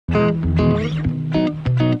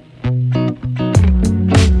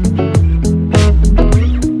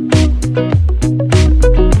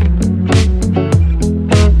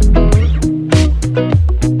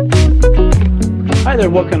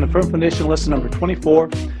lesson number 24,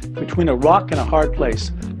 Between a Rock and a Hard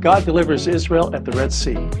Place. God delivers Israel at the Red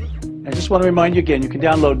Sea. I just want to remind you again, you can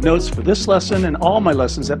download notes for this lesson and all my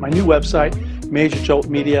lessons at my new website, Major Jolt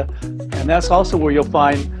Media, and that's also where you'll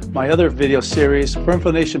find my other video series, Firm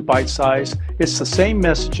Foundation Bite Size. It's the same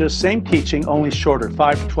messages, same teaching, only shorter,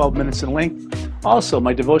 5 to 12 minutes in length. Also,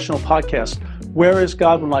 my devotional podcast, Where is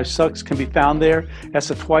God When Life Sucks, can be found there. That's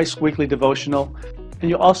a twice weekly devotional. And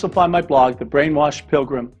you'll also find my blog, The Brainwashed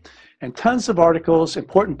Pilgrim, and tons of articles,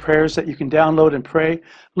 important prayers that you can download and pray,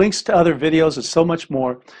 links to other videos, and so much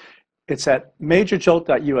more. It's at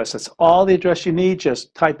majorjolt.us. That's all the address you need.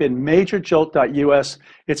 Just type in majorjolt.us.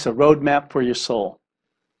 It's a roadmap for your soul.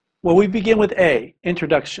 Well, we begin with A,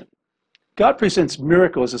 introduction. God presents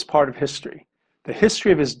miracles as part of history, the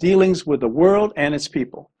history of his dealings with the world and its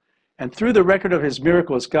people. And through the record of his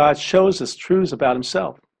miracles, God shows us truths about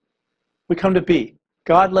himself. We come to B,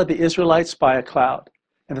 God led the Israelites by a cloud.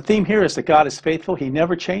 And the theme here is that God is faithful. He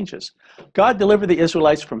never changes. God delivered the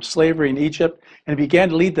Israelites from slavery in Egypt and began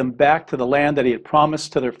to lead them back to the land that he had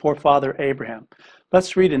promised to their forefather Abraham.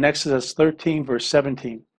 Let's read in Exodus 13, verse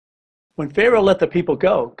 17. When Pharaoh let the people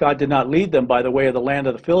go, God did not lead them by the way of the land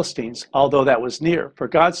of the Philistines, although that was near. For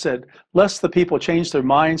God said, lest the people change their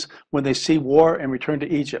minds when they see war and return to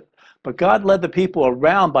Egypt. But God led the people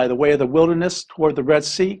around by the way of the wilderness toward the Red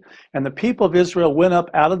Sea, and the people of Israel went up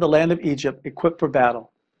out of the land of Egypt equipped for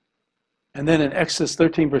battle. And then in Exodus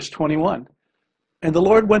 13, verse 21, and the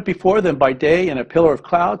Lord went before them by day in a pillar of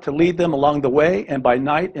cloud to lead them along the way, and by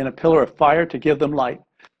night in a pillar of fire to give them light,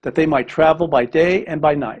 that they might travel by day and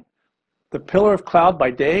by night. The pillar of cloud by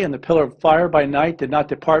day and the pillar of fire by night did not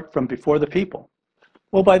depart from before the people.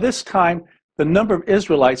 Well, by this time, the number of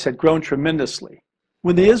Israelites had grown tremendously.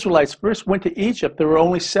 When the Israelites first went to Egypt, there were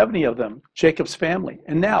only 70 of them, Jacob's family.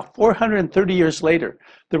 And now, 430 years later,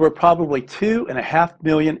 there were probably 2.5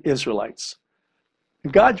 million Israelites.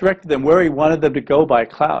 And God directed them where he wanted them to go by a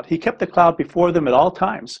cloud. He kept the cloud before them at all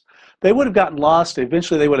times. They would have gotten lost.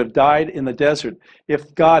 Eventually, they would have died in the desert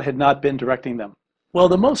if God had not been directing them. Well,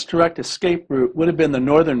 the most direct escape route would have been the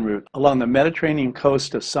northern route along the Mediterranean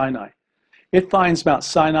coast of Sinai. It finds Mount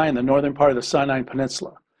Sinai in the northern part of the Sinai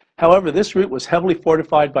Peninsula. However, this route was heavily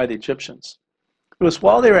fortified by the Egyptians. It was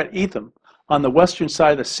while they were at Etham, on the western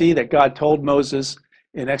side of the sea, that God told Moses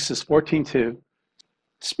in Exodus 14:2,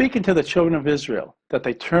 speaking to the children of Israel, that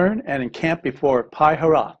they turn and encamp before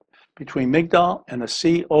Pi-haroth, between Migdal and the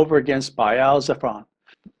sea over against Baal-zephon.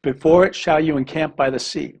 Before it shall you encamp by the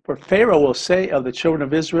sea. For Pharaoh will say of the children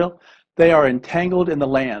of Israel, they are entangled in the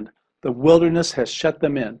land. The wilderness has shut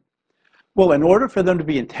them in. Well, in order for them to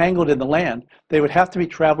be entangled in the land, they would have to be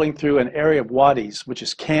traveling through an area of wadis, which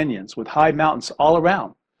is canyons with high mountains all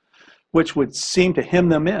around, which would seem to hem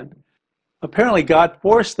them in. Apparently, God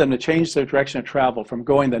forced them to change their direction of travel from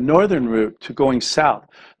going the northern route to going south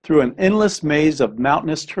through an endless maze of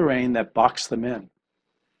mountainous terrain that boxed them in.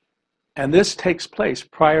 And this takes place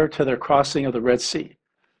prior to their crossing of the Red Sea.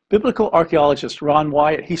 Biblical archaeologist Ron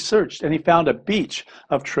Wyatt, he searched and he found a beach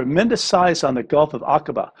of tremendous size on the Gulf of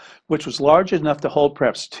Aqaba, which was large enough to hold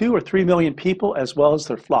perhaps 2 or 3 million people as well as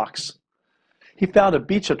their flocks. He found a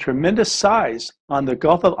beach of tremendous size on the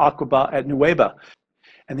Gulf of Aqaba at Nuweiba,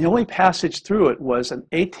 and the only passage through it was an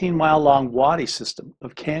 18-mile-long wadi system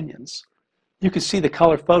of canyons. You can see the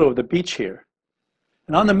color photo of the beach here.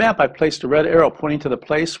 And on the map, I placed a red arrow pointing to the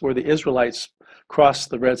place where the Israelites crossed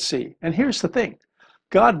the Red Sea. And here's the thing.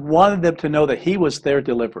 God wanted them to know that he was their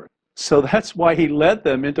deliverer. So that's why he led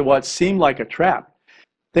them into what seemed like a trap.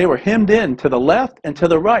 They were hemmed in to the left and to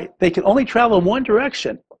the right. They could only travel in one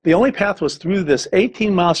direction. The only path was through this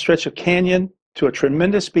 18-mile stretch of canyon to a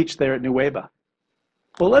tremendous beach there at Nuweiba.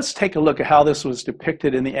 Well, let's take a look at how this was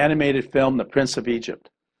depicted in the animated film, The Prince of Egypt.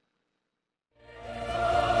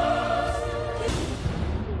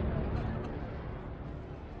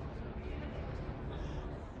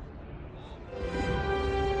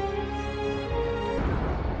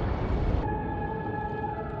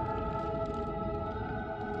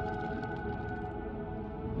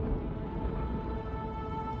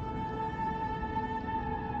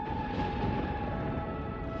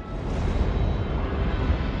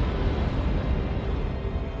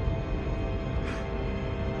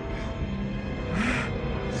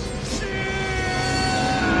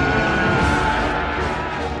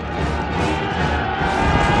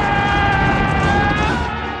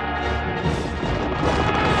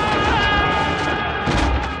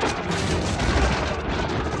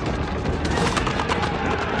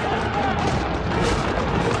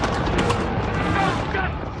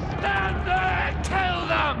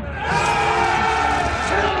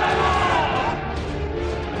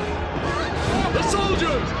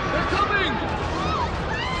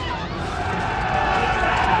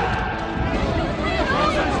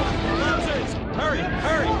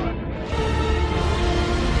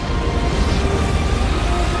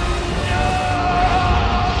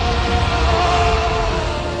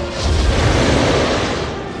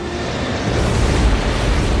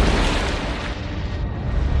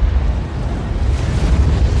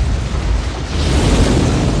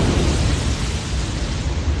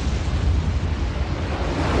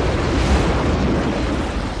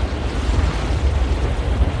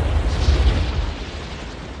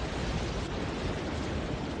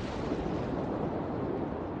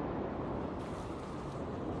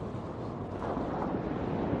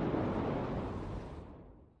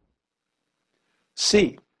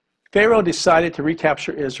 C. Pharaoh decided to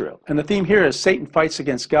recapture Israel. And the theme here is Satan fights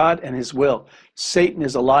against God and his will. Satan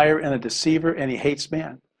is a liar and a deceiver, and he hates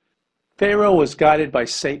man. Pharaoh was guided by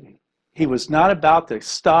Satan. He was not about to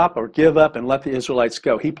stop or give up and let the Israelites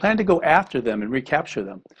go. He planned to go after them and recapture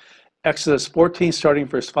them. Exodus 14, starting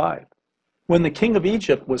verse 5. When the king of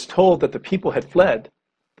Egypt was told that the people had fled,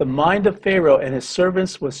 the mind of Pharaoh and his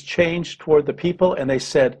servants was changed toward the people, and they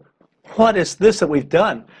said, "What is this that we've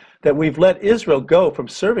done, that we've let Israel go from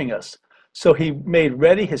serving us?" So he made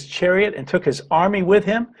ready his chariot and took his army with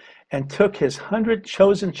him, and took his 100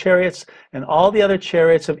 chosen chariots and all the other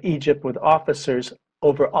chariots of Egypt with officers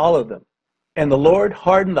over all of them. And the Lord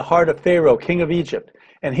hardened the heart of Pharaoh, king of Egypt,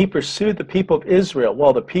 and he pursued the people of Israel,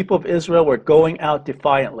 while the people of Israel were going out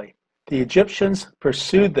defiantly. The Egyptians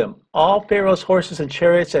pursued them, all Pharaoh's horses and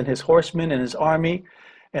chariots and his horsemen and his army,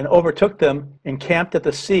 and overtook them, encamped at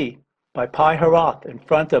the sea by Pi-haroth in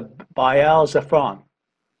front of Baal-zephon.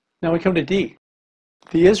 Now we come to D.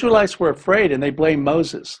 The Israelites were afraid and they blamed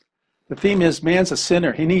Moses. The theme is man's a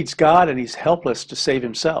sinner. He needs God and he's helpless to save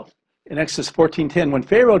himself. In Exodus 14:10, when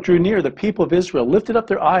Pharaoh drew near, the people of Israel lifted up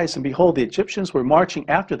their eyes, and behold, the Egyptians were marching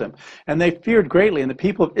after them. And they feared greatly, and the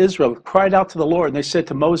people of Israel cried out to the Lord, and they said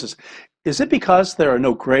to Moses, "Is it because there are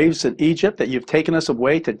no graves in Egypt that you've taken us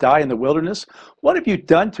away to die in the wilderness? What have you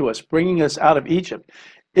done to us, bringing us out of Egypt?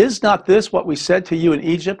 Is not this what we said to you in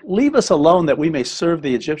Egypt? Leave us alone that we may serve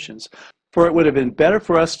the Egyptians. For it would have been better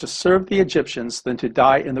for us to serve the Egyptians than to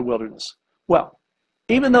die in the wilderness." Well,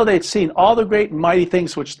 even though they'd seen all the great and mighty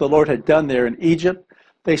things which the Lord had done there in Egypt,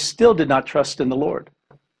 they still did not trust in the Lord.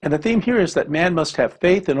 And the theme here is that man must have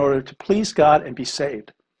faith in order to please God and be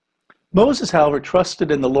saved. Moses, however, trusted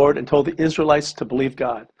in the Lord and told the Israelites to believe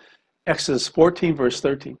God. Exodus 14, verse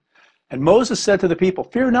 13. And Moses said to the people,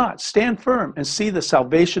 "Fear not, stand firm and see the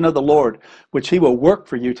salvation of the Lord, which he will work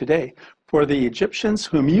for you today. For the Egyptians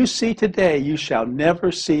whom you see today, you shall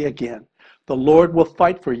never see again. The Lord will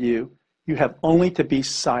fight for you. You have only to be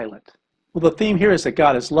silent." Well, the theme here is that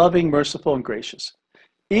God is loving, merciful, and gracious.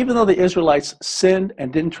 Even though the Israelites sinned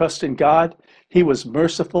and didn't trust in God, he was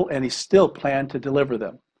merciful and he still planned to deliver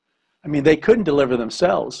them. I mean, they couldn't deliver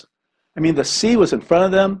themselves. I mean, the sea was in front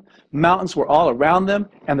of them, mountains were all around them,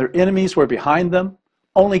 and their enemies were behind them.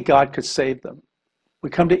 Only God could save them. We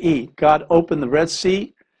come to E. God opened the Red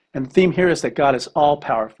Sea, and the theme here is that God is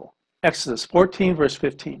all-powerful. Exodus 14, verse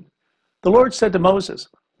 15. The Lord said to Moses,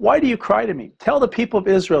 "Why do you cry to me? Tell the people of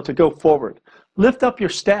Israel to go forward. Lift up your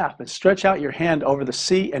staff and stretch out your hand over the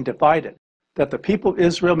sea and divide it, that the people of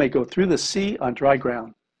Israel may go through the sea on dry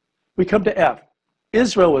ground." We come to F.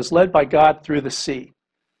 Israel was led by God through the sea.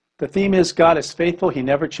 The theme is God is faithful, he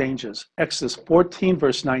never changes. Exodus 14,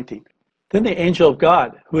 verse 19. Then the angel of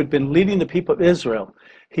God, who had been leading the people of Israel,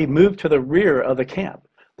 he moved to the rear of the camp.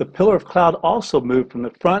 The pillar of cloud also moved from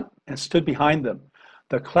the front and stood behind them.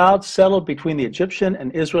 The cloud settled between the Egyptian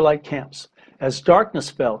and Israelite camps. As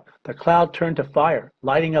darkness fell, the cloud turned to fire,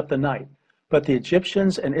 lighting up the night. But the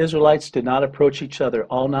Egyptians and Israelites did not approach each other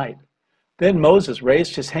all night. Then Moses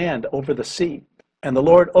raised his hand over the sea, and the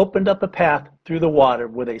Lord opened up a path through the water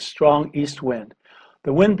with a strong east wind.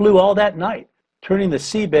 The wind blew all that night, turning the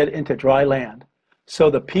seabed into dry land. So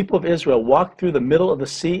the people of Israel walked through the middle of the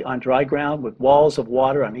sea on dry ground with walls of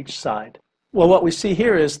water on each side. Well, what we see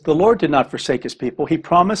here is the Lord did not forsake his people. He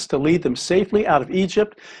promised to lead them safely out of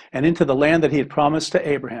Egypt and into the land that he had promised to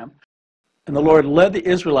Abraham. And the Lord led the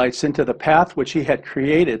Israelites into the path which he had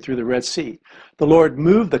created through the Red Sea. The Lord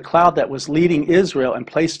moved the cloud that was leading Israel and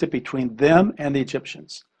placed it between them and the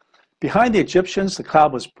Egyptians. Behind the Egyptians, the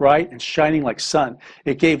cloud was bright and shining like sun.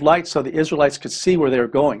 It gave light so the Israelites could see where they were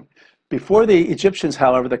going. Before the Egyptians,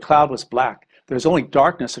 however, the cloud was black. There was only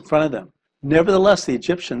darkness in front of them. Nevertheless, the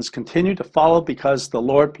Egyptians continued to follow because the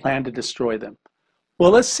Lord planned to destroy them. Well,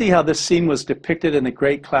 let's see how this scene was depicted in the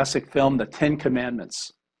great classic film, The 10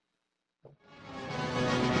 Commandments.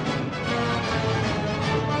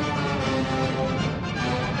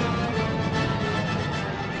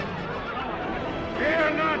 Fear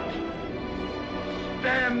not!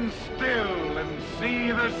 Stand still and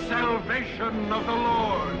see the salvation of the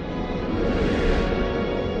Lord.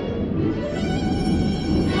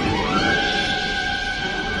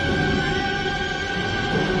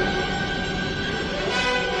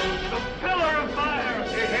 The pillar of fire,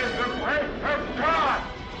 it is the breath of God.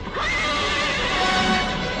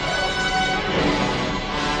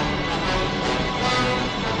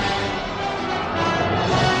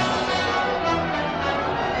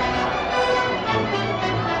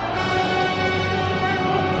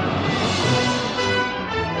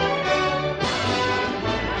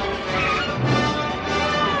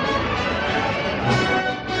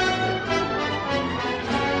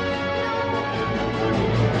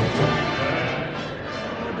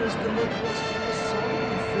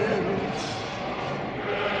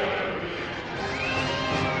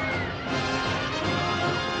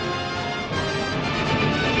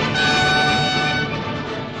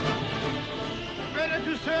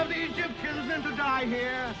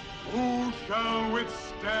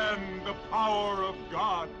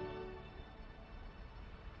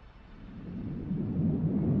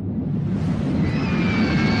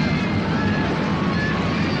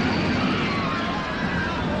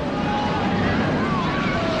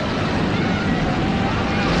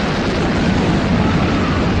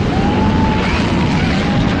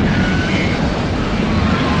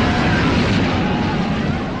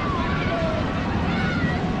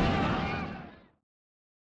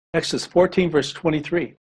 Exodus 14, verse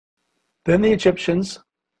 23. Then the Egyptians,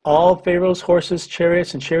 all Pharaoh's horses,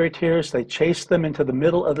 chariots, and charioteers, they chased them into the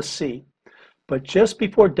middle of the sea. But just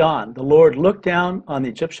before dawn, the Lord looked down on the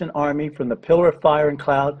Egyptian army from the pillar of fire and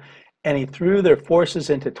cloud, and he threw their forces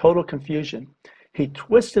into total confusion. He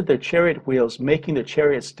twisted their chariot wheels, making their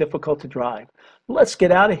chariots difficult to drive. Let's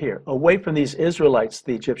get out of here, away from these Israelites,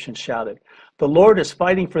 the Egyptians shouted. The Lord is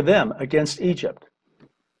fighting for them against Egypt.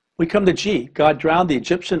 We come to G. God drowned the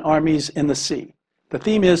Egyptian armies in the sea. The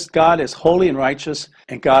theme is God is holy and righteous,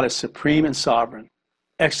 and God is supreme and sovereign.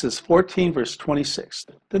 Exodus 14, verse 26.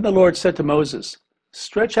 Then the Lord said to Moses,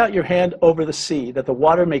 stretch out your hand over the sea, that the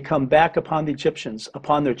water may come back upon the Egyptians,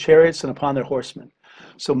 upon their chariots and upon their horsemen.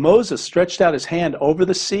 So Moses stretched out his hand over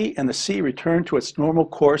the sea, and the sea returned to its normal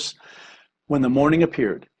course when the morning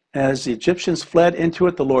appeared. As the Egyptians fled into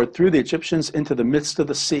it, the Lord threw the Egyptians into the midst of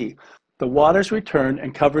the sea. The waters returned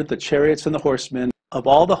and covered the chariots and the horsemen. Of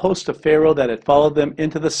all the host of Pharaoh that had followed them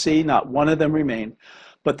into the sea, not one of them remained.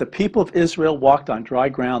 But the people of Israel walked on dry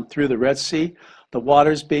ground through the Red Sea, the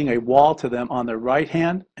waters being a wall to them on their right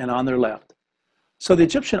hand and on their left. So the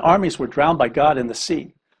Egyptian armies were drowned by God in the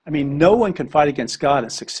sea. I mean, no one can fight against God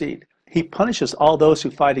and succeed. He punishes all those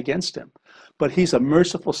who fight against him. But he's a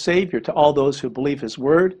merciful Savior to all those who believe his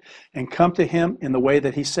word and come to him in the way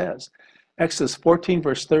that he says. Exodus 14,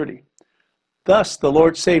 verse 30. Thus the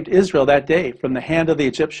Lord saved Israel that day from the hand of the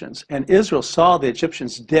Egyptians, and Israel saw the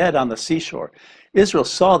Egyptians dead on the seashore. Israel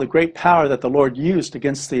saw the great power that the Lord used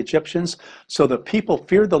against the Egyptians, so the people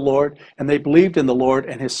feared the Lord, and they believed in the Lord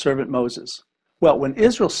and his servant Moses. Well, when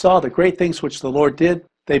Israel saw the great things which the Lord did,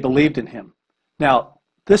 they believed in him. Now,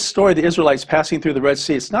 this story, the Israelites passing through the Red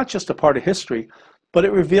Sea, it's not just a part of history, but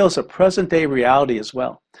it reveals a present-day reality as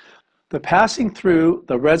well. The passing through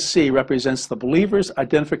the Red Sea represents the believer's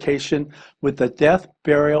identification with the death,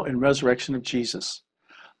 burial, and resurrection of Jesus.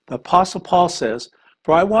 The Apostle Paul says,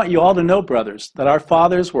 for I want you all to know, brothers, that our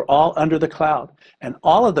fathers were all under the cloud, and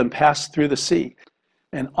all of them passed through the sea,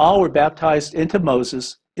 and all were baptized into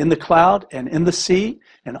Moses in the cloud and in the sea,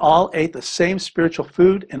 and all ate the same spiritual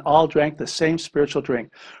food, and all drank the same spiritual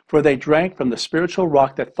drink. For they drank from the spiritual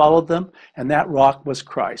rock that followed them, and that rock was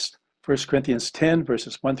Christ. 1 Corinthians 10,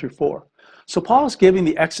 verses 1 through 4. So Paul is giving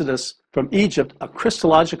the Exodus from Egypt a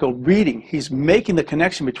Christological reading. He's making the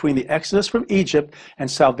connection between the Exodus from Egypt and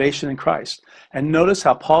salvation in Christ. And notice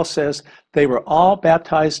how Paul says they were all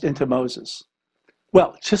baptized into Moses.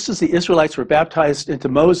 Well, just as the Israelites were baptized into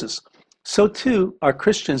Moses, so too are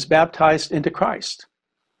Christians baptized into Christ.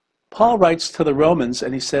 Paul writes to the Romans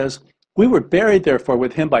and he says, we were buried therefore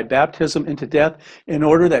with him by baptism into death, in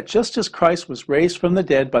order that just as Christ was raised from the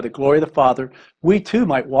dead by the glory of the Father, we too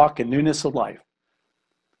might walk in newness of life.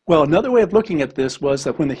 Well, another way of looking at this was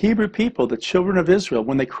that when the Hebrew people, the children of Israel,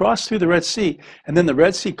 when they crossed through the Red Sea, and then the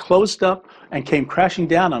Red Sea closed up and came crashing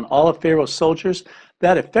down on all of Pharaoh's soldiers,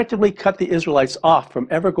 that effectively cut the Israelites off from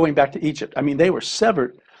ever going back to Egypt. I mean, they were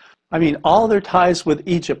severed. I mean, all their ties with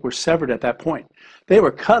Egypt were severed at that point. They were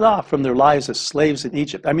cut off from their lives as slaves in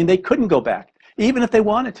Egypt. I mean, they couldn't go back, even if they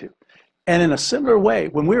wanted to. And in a similar way,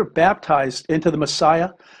 when we are baptized into the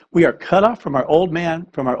Messiah, we are cut off from our old man,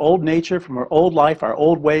 from our old nature, from our old life, our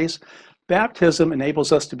old ways. Baptism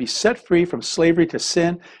enables us to be set free from slavery to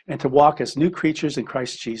sin and to walk as new creatures in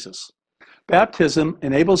Christ Jesus. Baptism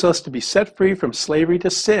enables us to be set free from slavery to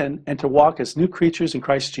sin and to walk as new creatures in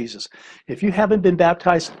Christ Jesus. If you haven't been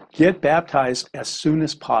baptized, get baptized as soon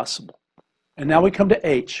as possible. And now we come to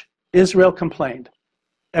H. Israel complained.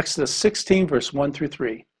 Exodus 16, verse 1 through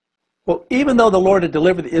 3. Well, even though the Lord had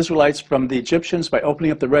delivered the Israelites from the Egyptians by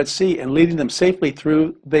opening up the Red Sea and leading them safely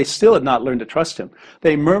through, they still had not learned to trust him.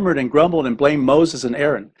 They murmured and grumbled and blamed Moses and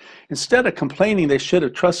Aaron. Instead of complaining, they should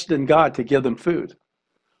have trusted in God to give them food.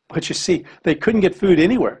 But you see, they couldn't get food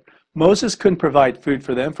anywhere. Moses couldn't provide food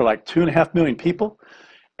for them for like 2.5 million people.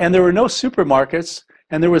 And there were no supermarkets,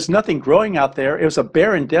 and there was nothing growing out there. It was a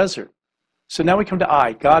barren desert. So now we come to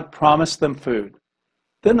I. God promised them food.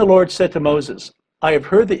 Then the Lord said to Moses, I have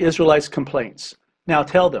heard the Israelites' complaints. Now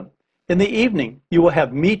tell them, in the evening you will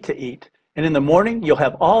have meat to eat, and in the morning you'll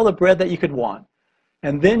have all the bread that you could want.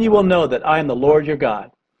 And then you will know that I am the Lord your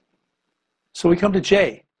God. So we come to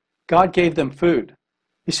J. God gave them food.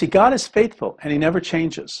 You see, God is faithful, and he never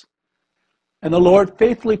changes. And the Lord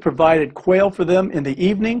faithfully provided quail for them in the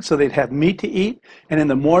evening so they'd have meat to eat. And in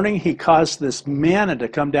the morning, he caused this manna to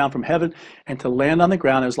come down from heaven and to land on the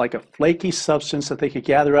ground. It was like a flaky substance that they could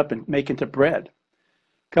gather up and make into bread.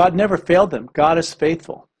 God never failed them. God is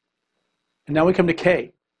faithful. And now we come to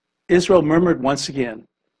K. Israel murmured once again.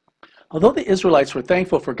 Although the Israelites were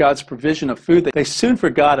thankful for God's provision of food, they soon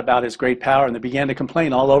forgot about his great power and they began to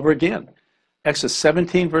complain all over again. Exodus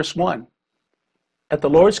 17, verse 1. At the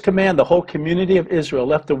Lord's command, the whole community of Israel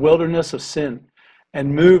left the wilderness of Sin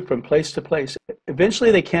and moved from place to place.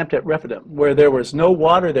 Eventually they camped at Rephidim, where there was no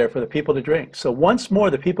water there for the people to drink. So once more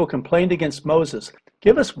the people complained against Moses.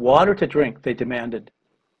 Give us water to drink, they demanded.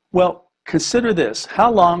 Well, consider this. How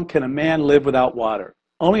long can a man live without water?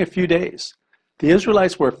 Only a few days. The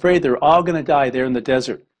Israelites were afraid they were all going to die there in the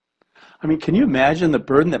desert. I mean, can you imagine the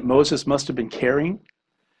burden that Moses must have been carrying?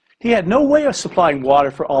 He had no way of supplying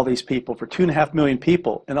water for all these people, for 2.5 million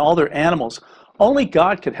people and all their animals. Only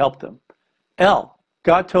God could help them.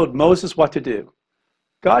 God told Moses what to do.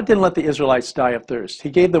 God didn't let the Israelites die of thirst. He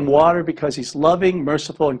gave them water because he's loving,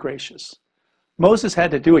 merciful, and gracious. Moses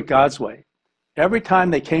had to do it God's way. Every time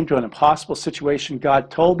they came to an impossible situation, God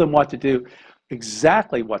told them what to do,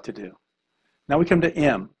 exactly what to do. Now we come to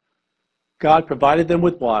M. God provided them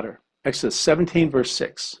with water. Exodus 17, verse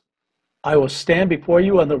 6. I will stand before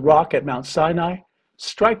you on the rock at Mount Sinai.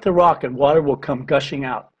 Strike the rock and water will come gushing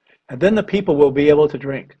out, and then the people will be able to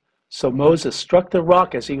drink. So Moses struck the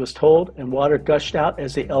rock as he was told, and water gushed out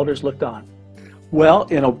as the elders looked on. Well,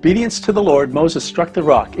 in obedience to the Lord, Moses struck the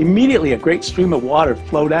rock. Immediately a great stream of water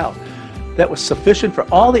flowed out that was sufficient for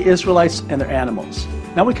all the Israelites and their animals.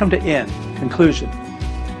 Now we come to N, conclusion.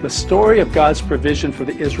 The story of God's provision for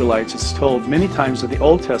the Israelites is told many times in the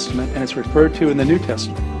Old Testament, and it's referred to in the New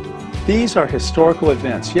Testament. These are historical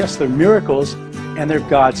events. Yes, they're miracles, and they're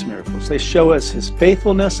God's miracles. They show us his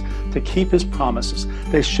faithfulness to keep his promises.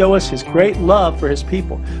 They show us his great love for his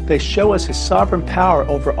people. They show us his sovereign power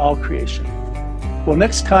over all creation. Well,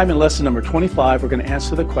 next time in lesson number 25, we're going to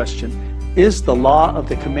answer the question, is the law of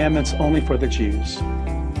the commandments only for the Jews?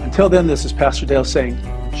 Until then, this is Pastor Dale saying,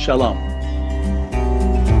 Shalom.